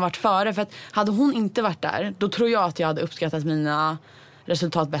att hon har varit före. För att hade hon inte varit där, då tror jag att jag hade uppskattat mina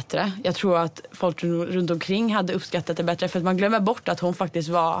resultat bättre. Jag tror att folk runt omkring hade uppskattat det bättre, för att man glömmer bort att hon faktiskt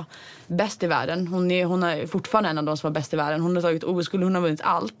var bäst i världen. Hon är fortfarande en av de som var bäst i världen. Hon har tagit OS-guld, hon har vunnit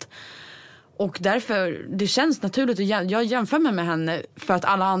allt. Och därför, det känns naturligt att jag jämför mig med henne för att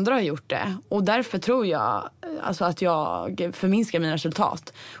alla andra har gjort det. Och därför tror jag att jag förminskar mina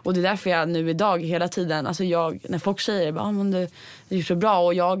resultat. Och det är därför jag nu idag hela tiden, när folk säger men du gjort så bra,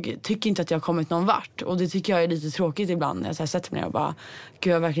 och jag tycker inte att jag har kommit någon vart. Och det tycker jag är lite tråkigt ibland när jag sätter mig ner och bara,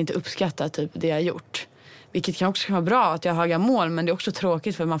 gud, jag har verkligen inte uppskattat typ det jag har gjort. Vilket kan också vara bra att jag har höga mål, men det är också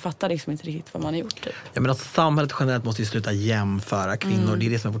tråkigt för man fattar liksom inte riktigt vad man har gjort. Typ. Ja, men alltså, samhället generellt måste ju sluta jämföra kvinnor. Det är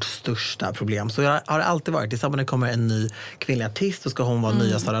det som är vårt största problem. Så har det alltid varit. I samband med att det kommer en ny kvinnlig artist, så ska hon vara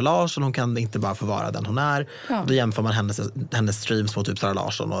nya Sara Larsson. Hon kan inte bara få vara den hon är. Ja. Då jämför man hennes streams mot typ Sara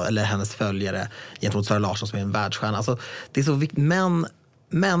Larsson, eller hennes följare gentemot Sara Larsson som är en världsstjärna. Alltså, det är så viktigt.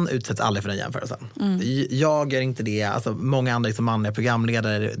 Män utsätts aldrig för den jämförelsen. Jag gör inte det. Alltså, många andra som manliga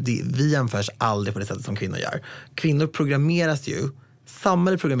programledare, vi jämförs aldrig på det sättet som kvinnor gör. Kvinnor programmeras ju.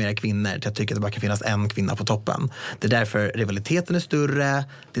 Samhället programmerar kvinnor till att tycka att det bara kan finnas en kvinna på toppen. Det är därför rivaliteten är större.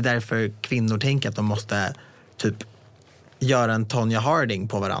 Det är därför kvinnor tänker att de måste typ göra en Tonya Harding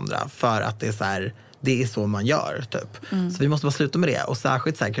på varandra. För att det är så här, det är så man gör typ. Så vi måste bara sluta med det. Och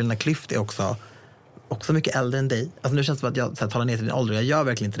särskilt så här, Carolina Klüft är också mycket äldre än dig. Alltså nu känns det som att jag så här, talar ner till din ålder. Jag gör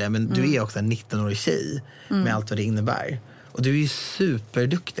verkligen inte det. Men du är också en 19-årig tjej med allt vad det innebär. Och du är ju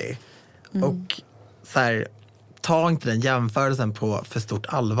superduktig. Och så här, ta inte den jämförelsen på för stort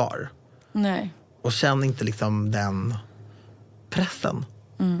allvar. Nej. Och känn inte liksom den pressen.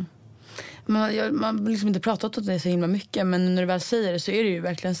 Men man har liksom inte pratat om det så himla mycket, men när du väl säger det så är det ju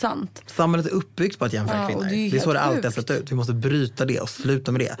verkligen sant. Samhället är uppbyggt på att jämföra kvinnor. Det är så det alltid har sett ut. Vi måste bryta det och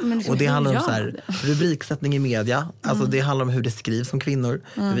sluta med det. Liksom, och det handlar om så här, rubriksättning i media. Alltså det handlar om hur det skrivs om kvinnor.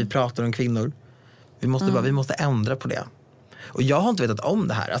 Hur vi pratar om kvinnor. Vi måste ändra på det. Och jag har inte vetat om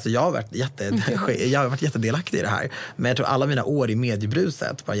det här. Alltså jag har varit jättedelaktig i det här. Men jag tror alla mina år i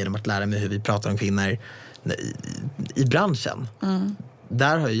mediebruset, bara genom att lära mig hur vi pratar om kvinnor i branschen.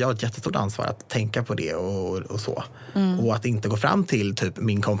 Där har jag ett jättestort ansvar att tänka på det och så. Och att inte gå fram till typ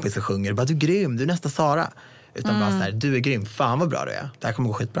min kompis och sjunger, bara, du är grym, du är nästa Sara. Utan bara så här, du är grym, fan vad bra du är. Det här kommer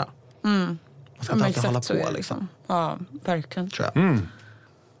gå skitbra. Man ska inte alltid hålla på liksom. Ja, verkligen. Tror jag.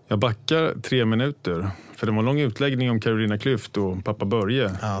 Jag backar 3 minuter. För det var en lång utläggning om Carolina Klüft och pappa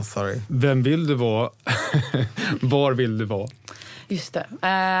Börje. Ja, sorry. Vem vill du vara? Var vill du vara? Just det.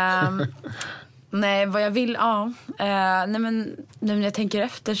 Nej, vad jag vill, nej men när jag tänker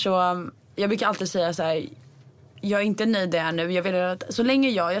efter så, jag brukar alltid säga så här, jag är inte nöjd där nu. Jag vill att så länge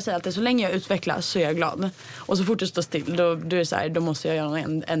jag säger alltid, så länge jag utvecklas så är jag glad. Och så fort det står still, då är det så här, då måste jag göra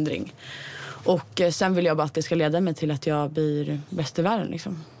en ändring. Och sen vill jag bara att det ska leda mig till att jag blir bäst i världen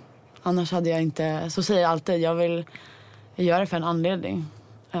liksom. Annars hade jag inte, så säger jag alltid, jag gör det för en anledning.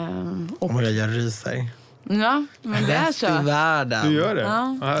 Och jag ryser. Ja, men det är så. Bäst i världen. Du gör det?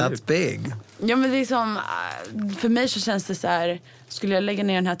 Ja. That's big. Ja, men det är som, för mig så känns det så här, skulle jag lägga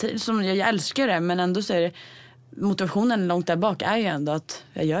ner den här tiden, som jag älskar det, men ändå så är det, motivationen långt där bak är ju ändå att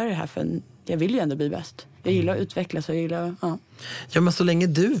jag gör det här för jag vill ju ändå bli bäst. Jag gillar att utvecklas och jag gillar, Ja, men så länge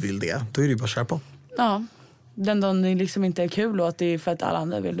du vill det, då är det ju bara att köra på. Ja. Den dagen det liksom inte är kul och att det är för att alla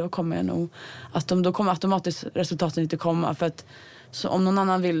andra vill, då kommer jag nog då kommer automatiskt resultaten inte komma, för att så om någon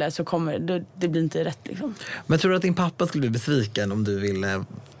annan vill det så kommer det blir inte rätt liksom. Men tror du att din pappa skulle bli besviken om du ville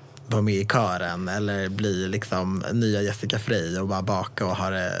vara med i kören eller bli liksom nya Jessica Frey och bara baka och ha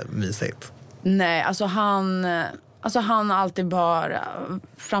det mysigt? Nej, alltså han har alltid bara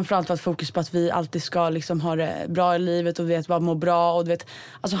framförallt varit fokus på att vi alltid ska liksom ha det bra i livet och vet bara må bra, och du vet,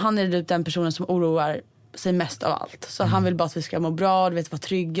 alltså han är typ den personen som oroar sig mest av allt. Så han vill bara att vi ska må bra, du vet, vara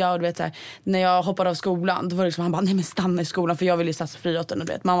trygga, och du vet så här, när jag hoppade av skolan då var det liksom, han bara, nej men stanna i skolan, för jag ville ju satsa på friidrotten, och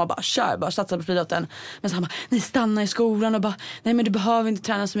du vet, mamma bara, kör, bara satsa på friidrotten. Men så han bara, nej stanna i skolan, och bara, nej men du behöver inte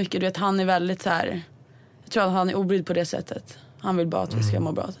träna så mycket, du vet, han är väldigt så här, jag tror att han är obrydd på det sättet. Han vill bara att vi ska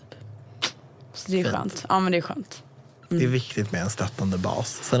må bra typ. Så det är skönt. Ja, men det är skönt. Det är viktigt med en stöttande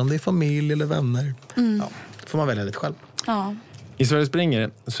bas. Sen om det är familj eller vänner, får man välja lite själv. Ja. I Sverige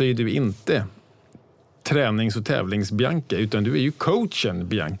springer så är du inte tränings- och tävlings-Bianca, utan du är ju coachen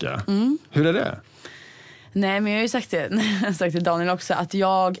Bianca. Hur är det? Nej, men jag har ju sagt till Daniel också att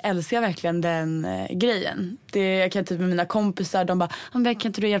jag älskar verkligen den grejen. Jag kan typ med mina kompisar, de bara, kan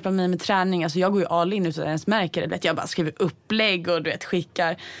inte du hjälpa mig med träning? Alltså jag går ju all in utan att ens märker det. Vet, jag bara skriver upplägg och du vet,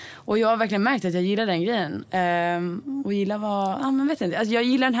 skickar. Och jag har verkligen märkt att jag gillar den grejen. Och gillar men vet inte. Alltså jag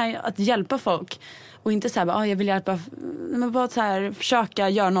gillar den här att hjälpa folk. Och inte så här, jag vill hjälpa, men bara så här, försöka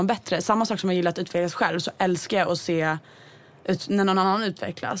göra någon bättre. Samma sak som jag gillar att utvecklas själv, så älskar jag att se när någon annan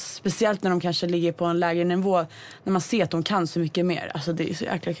utvecklas. Speciellt när de kanske ligger på en lägre nivå, när man ser att de kan så mycket mer. Alltså det är så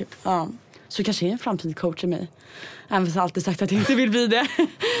jäkla kul. Ja. Så kanske är en framtid coach i mig. Även fast jag alltid sagt att jag inte vill bli det.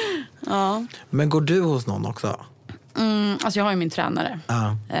 Ja. Men går du hos någon också? Alltså jag har ju min tränare.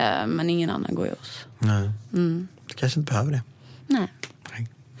 Men ingen annan går ju hos. Nej. Du kanske inte behöver det. Nej.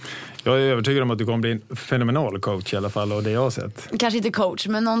 Jag är övertygad om att du kommer bli en fenomenal coach i alla fall, och det jag har sett. Kanske inte coach,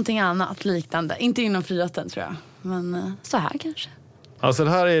 men någonting annat liknande. Inte inom friidrotten tror jag. Men så här kanske. Alltså det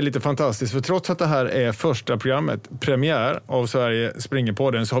här är lite fantastiskt, för trots att det här är första programmet, premiär av Sverige springer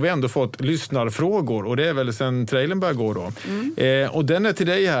på den, så har vi ändå fått lyssnarfrågor, och det är väl sen trailern börjar gå då. Och den är till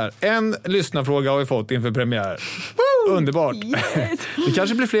dig här. En lyssnarfråga har vi fått inför premiär. Underbart. Yes. Det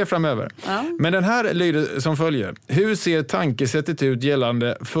kanske blir fler framöver. Ja. Men den här lyder som följer. Hur ser tankesättet ut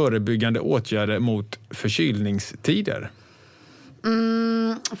gällande förebyggande åtgärder mot förkylningstider?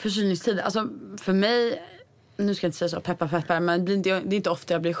 Förkylningstider, alltså för mig, nu ska jag inte säga så peppar, men det är inte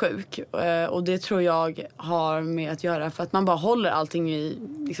ofta jag blir sjuk, och det tror jag har med att göra för att man bara håller allting i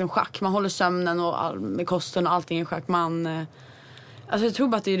liksom schack. Man håller sömnen och med kosten och allting i schack. Alltså jag tror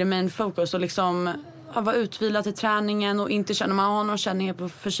bara att det är det main focus, och liksom vara utvilad till träningen, och inte känna, man har någon känningar på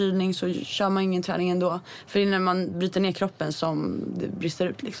förkylning så kör man ingen träning ändå, för det är när man bryter ner kroppen som det brister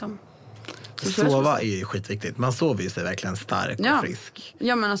ut liksom. Sova är ju skitviktigt. Man sover ju sig verkligen stark och frisk.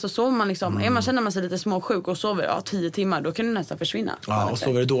 Ja, men alltså sover man liksom, man känner man sig lite småsjuk och sover 10 timmar, då kan det nästan försvinna. Ja, och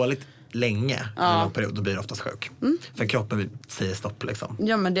sover du dåligt länge i en lång period, då blir det oftast sjuk. För kroppen säger stopp liksom.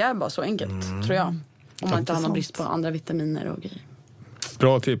 Ja, men det är bara så enkelt, tror jag. Om man inte har någon brist på andra vitaminer och grejer.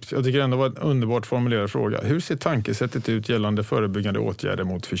 Bra tips. Jag tycker ändå var en underbart formulerad fråga. Hur ser tankesättet ut gällande förebyggande åtgärder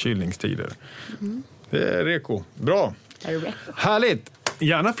mot förkylningstider? Det är reko. Bra. Härligt.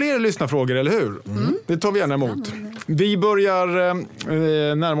 Gärna fler lyssnarfrågor, eller hur? Det tar vi gärna emot. Vi börjar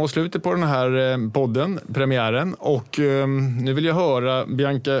närma oss slutet på den här podden, premiären. Och nu vill jag höra,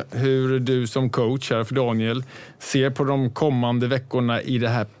 Bianca, hur du som coach här för Daniel ser på de kommande veckorna i det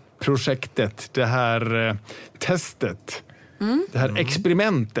här projektet, det här testet. Det här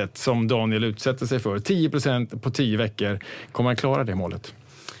experimentet som Daniel utsätter sig för. 10% på 10 veckor. Kommer han klara det målet?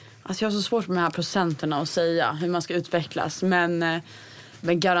 Alltså jag har så svårt med de här procenterna att säga hur man ska utvecklas. Men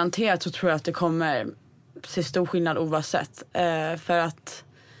garanterat så tror jag att det kommer se stor skillnad oavsett. För att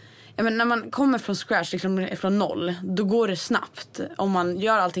när man kommer från scratch, liksom från noll, då går det snabbt. Om man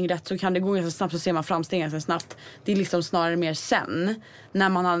gör allting rätt så kan det gå ganska snabbt, så ser man framsteg ganska snabbt. Det är liksom snarare mer sen, när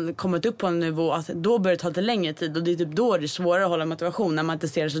man har kommit upp på en nivå, att då börjar det ta lite längre tid. Och det är typ då det är svårare att hålla motivation, när man inte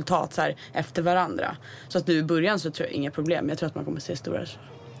ser resultat så här efter varandra. Så att nu i början så tror jag inga problem. Jag tror att man kommer se stora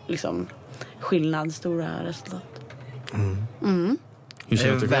skillnad, stora resultat. Jag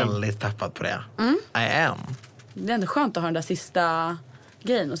är väldigt peppad på det. I am. Det är ändå skönt att ha den där sista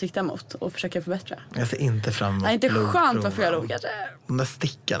grejen att sikta mot och försöka förbättra. Jag ser inte fram emot. Nej, inte skönt varför jag låg kanske. De där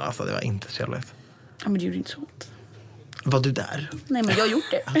stickarna, alltså, det var inte trevligt. Ja, men det gjorde inte så ont. Var du där? Nej, men jag har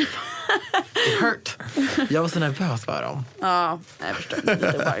gjort det. It hurt. Jag var så nervös för dem. Ja, jag förstår.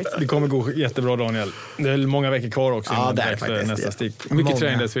 Lite obehagligt. Det kommer gå jättebra, Daniel. Det är många veckor kvar också. Ja, det är faktiskt nästa stick. Mycket många.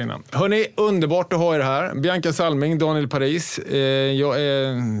 träning dessförinnan. Hörrni, underbart att ha er här. Bianca Salming, Daniel Paris. Jag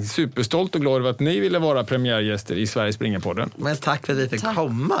är superstolt och glad över att ni ville vara premiärgäster i Sveriges Springerpodden. Men tack för att vi fick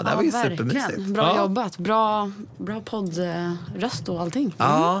komma. Det här var ju verkligen. supermysigt. Bra jobbat. Bra poddröst och allting.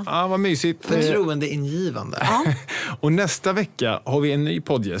 Ja, vad mysigt. Förtroendeingivande. Och nästa vecka har vi en ny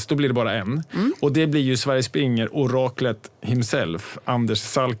poddgäst. Då blir det bara en. Och det blir ju Sveriges Springer-oraklet himself, Anders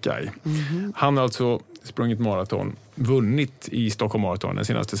Salkai. Han har alltså sprungit maraton, vunnit i Stockholm Marathon, den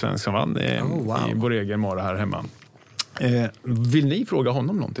senaste svensk som vann i vår egen mara här hemma. Vill ni fråga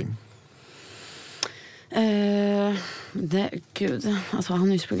honom någonting? Gud, alltså han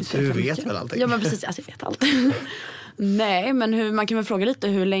har ju sprungit så Du jävla vet mycket. väl allting? Ja, men precis, alltså, jag vet allt. Nej, men man kan väl fråga lite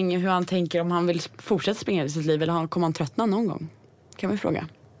hur han tänker, om han vill fortsätta springa i sitt liv eller kommer han tröttna någon gång? Kan vi fråga.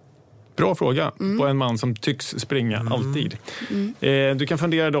 Bra fråga på en man som tycks springa alltid. Du kan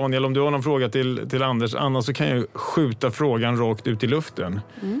fundera, Daniel, om du har någon fråga till Anders. Annars så kan jag skjuta frågan rakt ut i luften.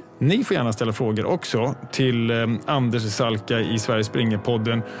 Ni får gärna ställa frågor också till Anders Salka i Sveriges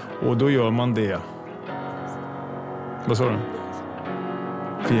Springerpodden. Och då gör man det. Vad sa du?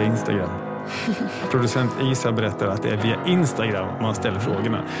 Via Instagram. Producent Isa berättar att det är via Instagram man ställer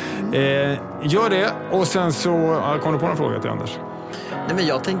frågorna. Gör det, och sen så kommer du på en fråga till Anders. Nej, men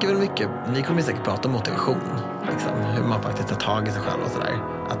jag tänker väl mycket, ni kommer säkert prata om motivation, liksom, hur man faktiskt tar tag i sig själv och sådär.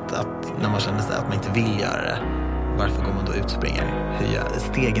 Att när man känner sig att man inte vill göra det, varför går man då ut och springer? Hur gör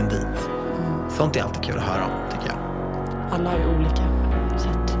stegen dit? Sånt är alltid kul att höra om, tycker jag. Alla har ju olika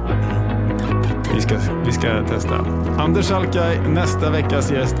sätt. Vi ska testa. Anders Salkai, nästa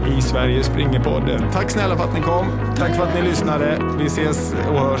veckas gäst i Sveriges Springerpodden. Tack snälla för att ni kom. Tack för att ni lyssnade. Vi ses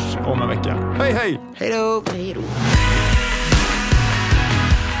och hörs om en vecka. Hej, hej! Hej då! Hej då!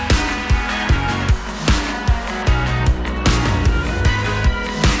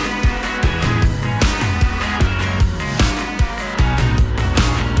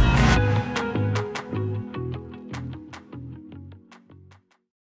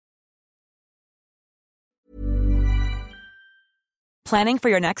 Planning for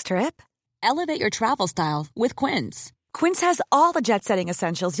your next trip? Elevate your travel style with Quince. Quince has all the jet-setting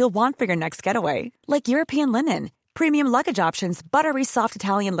essentials you'll want for your next getaway, like European linen, premium luggage options, buttery soft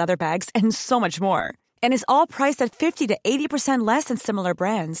Italian leather bags, and so much more. And is all priced at 50 to 80% less than similar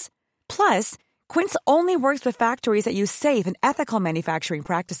brands. Plus, Quince only works with factories that use safe and ethical manufacturing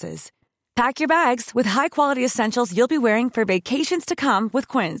practices. Pack your bags with high-quality essentials you'll be wearing for vacations to come with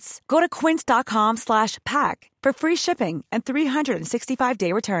Quince. Go to quince.com/pack for free shipping and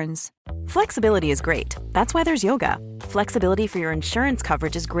 365-day returns. Flexibility is great. That's why there's yoga. Flexibility for your insurance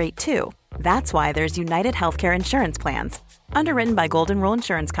coverage is great too. That's why there's United Healthcare Insurance Plans. Underwritten by Golden Rule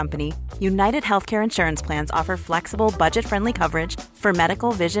Insurance Company, United Healthcare Insurance Plans offer flexible, budget-friendly coverage for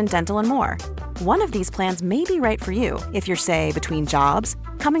medical, vision, dental, and more. One of these plans may be right for you if you're, say, between jobs,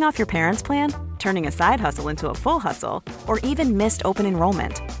 coming off your parents' plan, turning a side hustle into a full hustle, or even missed open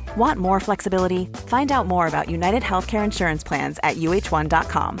enrollment. Want more flexibility? Find out more about United Healthcare Insurance Plans at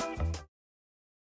uh1.com.